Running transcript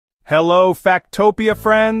Hello, Factopia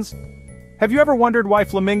friends! Have you ever wondered why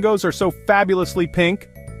flamingos are so fabulously pink?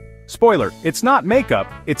 Spoiler, it's not makeup,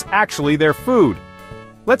 it's actually their food.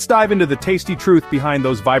 Let's dive into the tasty truth behind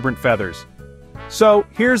those vibrant feathers. So,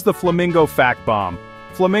 here's the flamingo fact bomb.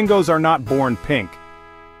 Flamingos are not born pink.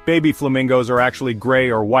 Baby flamingos are actually gray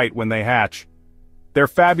or white when they hatch. Their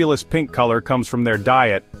fabulous pink color comes from their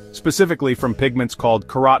diet, specifically from pigments called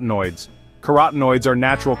carotenoids. Carotenoids are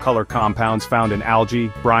natural color compounds found in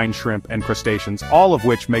algae, brine shrimp, and crustaceans, all of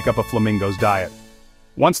which make up a flamingo's diet.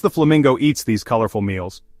 Once the flamingo eats these colorful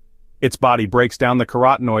meals, its body breaks down the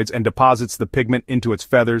carotenoids and deposits the pigment into its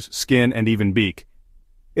feathers, skin, and even beak.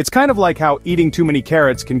 It's kind of like how eating too many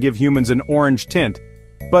carrots can give humans an orange tint,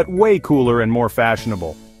 but way cooler and more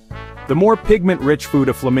fashionable. The more pigment-rich food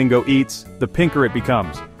a flamingo eats, the pinker it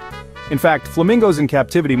becomes. In fact, flamingos in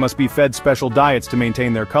captivity must be fed special diets to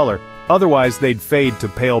maintain their color, otherwise they'd fade to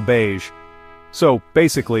pale beige. So,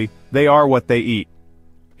 basically, they are what they eat.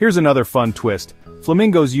 Here's another fun twist.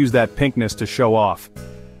 Flamingos use that pinkness to show off.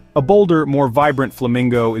 A bolder, more vibrant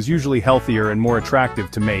flamingo is usually healthier and more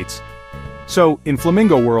attractive to mates. So, in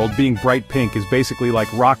flamingo world, being bright pink is basically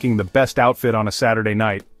like rocking the best outfit on a Saturday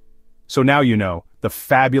night. So now you know, the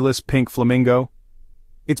fabulous pink flamingo?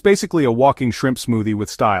 It's basically a walking shrimp smoothie with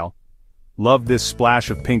style. Love this splash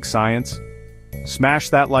of pink science? Smash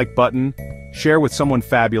that like button, share with someone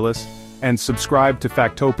fabulous, and subscribe to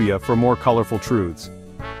Factopia for more colorful truths.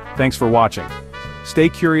 Thanks for watching. Stay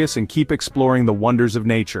curious and keep exploring the wonders of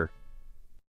nature.